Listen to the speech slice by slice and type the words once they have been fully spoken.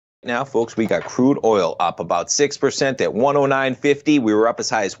Now, folks, we got crude oil up about 6% at 109.50. We were up as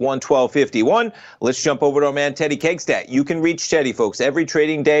high as 112.51. Let's jump over to our man, Teddy Kekstadt. You can reach Teddy, folks, every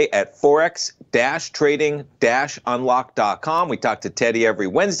trading day at forex-trading-unlock.com. We talk to Teddy every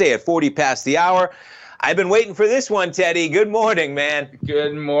Wednesday at 40 past the hour. I've been waiting for this one, Teddy. Good morning, man.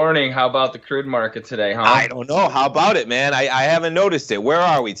 Good morning. How about the crude market today, huh? I don't know. How about it, man? I haven't noticed it. Where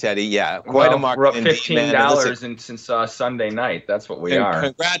are we, Teddy? Yeah, quite a market. We're up indeed, $15 since Sunday night. That's what we are.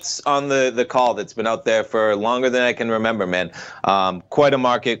 Congrats on the call that's been out there for longer than I can remember, man. Quite a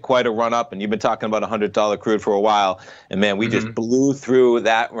market, quite a run-up, and you've been talking about $100 crude for a while. And, man, we just blew through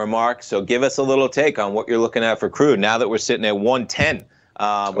that remark. So give us a little take on what you're looking at for crude now that we're sitting at 110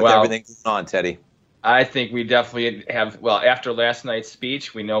 with everything going on, Teddy. I think we definitely have, well, after last night's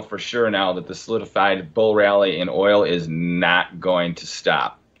speech, we know for sure now that the solidified bull rally in oil is not going to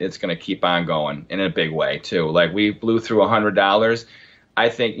stop. It's going to keep on going in a big way, too. Like, we blew through $100. I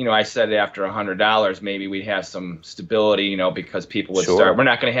think, I said after $100, maybe we'd have some stability, because people would start. We're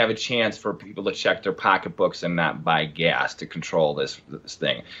not going to have a chance for people to check their pocketbooks and not buy gas to control this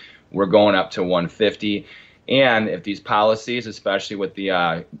thing. We're going up to 150. And if these policies, especially with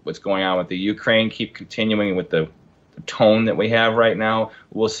the what's going on with the Ukraine, keep continuing with the tone that we have right now,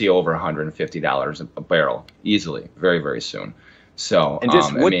 we'll see over $150 a barrel easily, very, very soon. So, and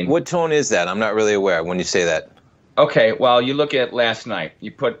just what tone is that? I'm not really aware when you say that. Okay, well, you look at last night.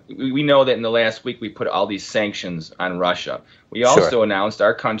 We know that in the last week we put all these sanctions on Russia. We also announced,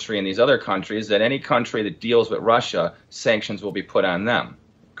 our country and these other countries, that any country that deals with Russia, sanctions will be put on them.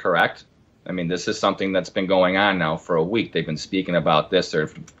 Correct? I mean, this is something that's been going on now for a week. They've been speaking about this. They're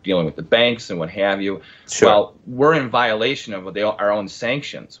dealing with the banks and what have you. Well, we're in violation of our own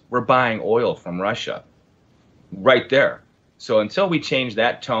sanctions. We're buying oil from Russia right there. So until we change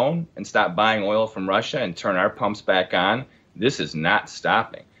that tone and stop buying oil from Russia and turn our pumps back on, this is not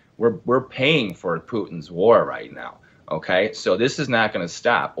stopping. We're paying for Putin's war right now. Okay, so this is not going to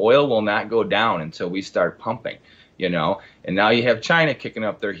stop. Oil will not go down until we start pumping, And now you have China kicking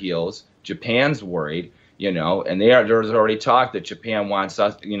up their heels. Japan's worried, and there's already talk that Japan wants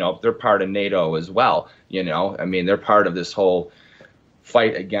us, they're part of NATO as well, I mean, they're part of this whole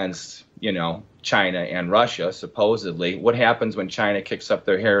fight against, China and Russia, supposedly. What happens when China kicks up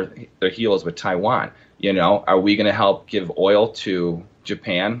their heels with Taiwan? Are we going to help give oil to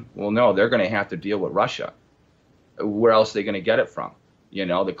Japan? Well, no, they're going to have to deal with Russia. Where else are they going to get it from?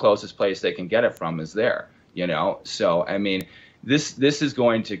 The closest place they can get it from is there, so, I mean, this is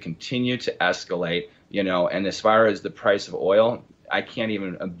going to continue to escalate, and as far as the price of oil, I can't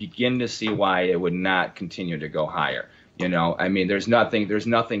even begin to see why it would not continue to go higher. I mean, there's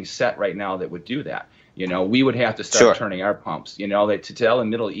nothing set right now that would do that. We would have to start turning our pumps, to tell the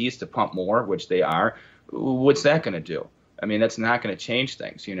Middle East to pump more, which they are. What's that going to do? I mean, that's not going to change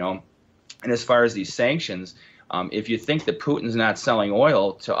things, And as far as these sanctions, if you think that Putin's not selling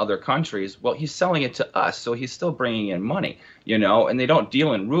oil to other countries, well, he's selling it to us, so he's still bringing in money, and they don't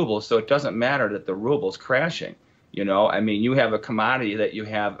deal in rubles, so it doesn't matter that the ruble's crashing, I mean, you have a commodity that you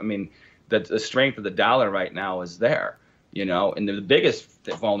have, I mean, that the strength of the dollar right now is there, and the biggest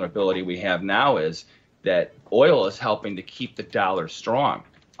vulnerability we have now is that oil is helping to keep the dollar strong.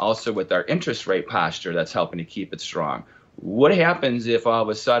 Also with our interest rate posture, that's helping to keep it strong. What happens if all of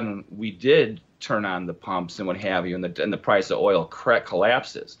a sudden we did turn on the pumps and what have you, and the price of oil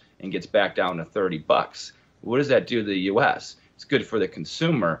collapses and gets back down to $30? What does that do to the U.S.? It's good for the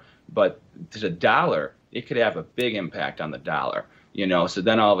consumer, but to the dollar, it could have a big impact on the dollar. So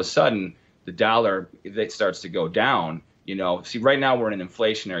then all of a sudden, the dollar, if it starts to go down, see, right now we're in an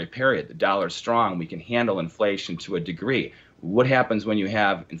inflationary period. The dollar's strong. We can handle inflation to a degree. What happens when you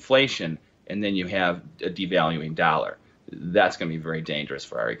have inflation and then you have a devaluing dollar? That's going to be very dangerous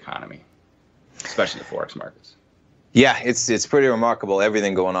for our economy, especially the forex markets. Yeah, it's pretty remarkable,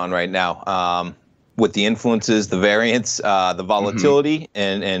 everything going on right now, with the influences, the variance, the volatility,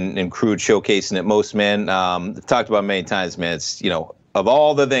 and crude showcasing it most, man. I've talked about it many times, man. It's, of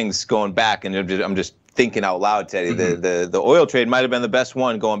all the things going back, and I'm just thinking out loud, Teddy, the oil trade might have been the best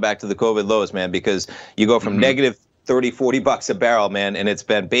one going back to the COVID lows, man, because you go from negative 30, 40 bucks a barrel, man, and it's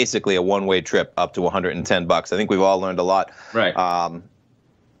been basically a one-way trip up to 110 bucks. I think we've all learned a lot. Right.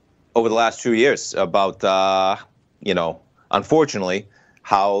 Over the last 2 years about, unfortunately,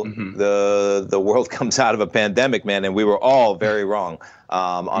 how the world comes out of a pandemic, man, and we were all very wrong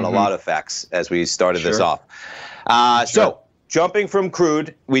on a lot of facts as we started this off. So jumping from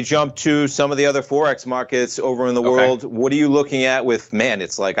crude, we jump to some of the other Forex markets over in the world. What are you looking at with, man,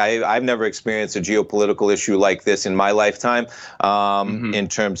 it's like I've never experienced a geopolitical issue like this in my lifetime, in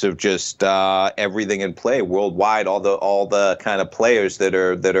terms of just everything in play worldwide, all the kind of players that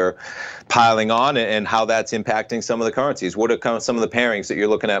are piling on, and how that's impacting some of the currencies. What are some of the pairings that you're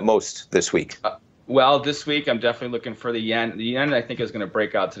looking at most this week? Well, this week I'm definitely looking for the yen. The yen, I think, is going to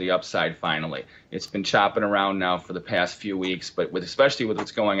break out to the upside finally. It's been chopping around now for the past few weeks, but especially with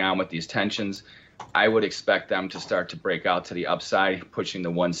what's going on with these tensions, I would expect them to start to break out to the upside, pushing the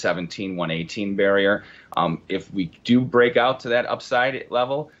 117, 118 barrier. If we do break out to that upside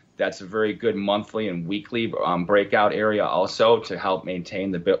level, that's a very good monthly and weekly breakout area also to help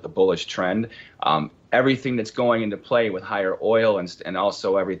maintain the bullish trend. Everything that's going into play with higher oil and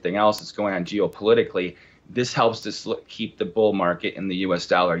also everything else that's going on geopolitically, this helps to keep the bull market in the U.S.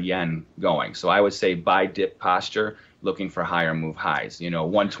 dollar yen going. So I would say buy dip posture, looking for higher move highs.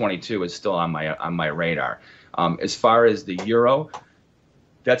 122 is still on my radar. As far as the euro,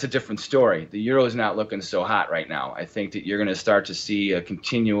 that's a different story. The euro is not looking so hot right now. I think that you're going to start to see a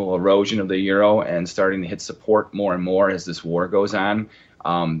continual erosion of the euro and starting to hit support more and more as this war goes on.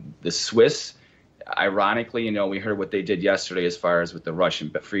 The Swiss, ironically, we heard what they did yesterday as far as with the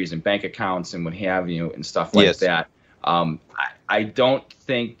Russian freezing bank accounts and what have you and stuff like that. I don't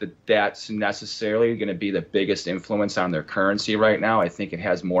think that that's necessarily going to be the biggest influence on their currency right now. I think it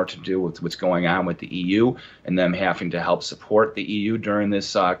has more to do with what's going on with the EU and them having to help support the EU during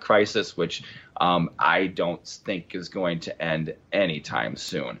this crisis, which I don't think is going to end anytime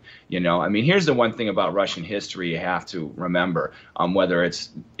soon. Here's the one thing about Russian history you have to remember, whether it's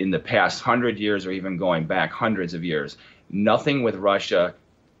in the past 100 years or even going back hundreds of years, nothing with Russia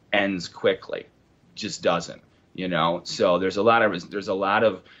ends quickly, just doesn't. So there's a lot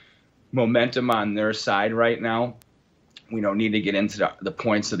of momentum on their side right now. We don't need to get into the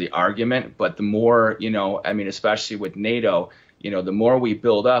points of the argument, but the more, especially with NATO, the more we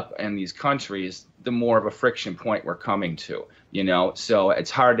build up in these countries, the more of a friction point we're coming to, so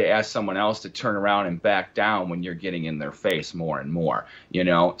it's hard to ask someone else to turn around and back down when you're getting in their face more and more,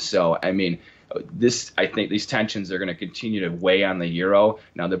 so I think these tensions are going to continue to weigh on the euro.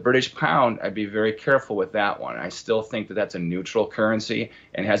 Now, the British pound, I'd be very careful with that one. I still think that that's a neutral currency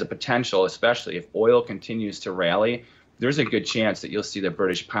and has a potential, especially if oil continues to rally, there's a good chance that you'll see the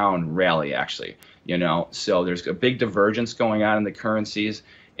British pound rally, actually. So there's a big divergence going on in the currencies.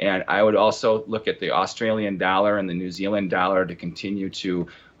 And I would also look at the Australian dollar and the New Zealand dollar to continue to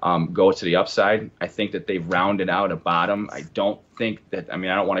go to the upside. I think that they've rounded out a bottom. I don't think that, I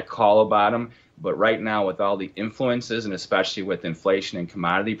don't want to call a bottom, but right now with all the influences and especially with inflation and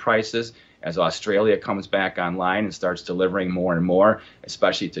commodity prices, as Australia comes back online and starts delivering more and more,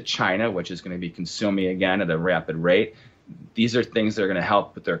 especially to China, which is going to be consuming again at a rapid rate, these are things that are going to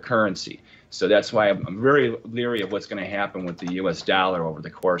help with their currency. So that's why I'm very leery of what's going to happen with the U.S. dollar over the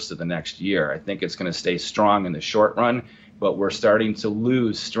course of the next year. I think it's going to stay strong in the short run, but we're starting to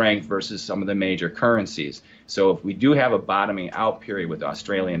lose strength versus some of the major currencies. So if we do have a bottoming out period with the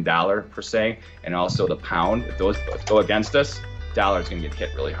Australian dollar per se, and also the pound, if those go against us, dollar's going to get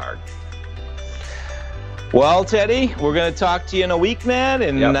hit really hard. Well, Teddy, we're going to talk to you in a week, man,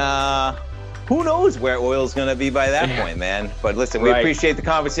 and who knows where oil's going to be by that point, man. But listen, we appreciate the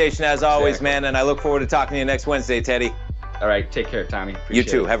conversation as always, man, and I look forward to talking to you next Wednesday, Teddy. All right, take care, Tommy. You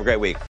too. Have a great week.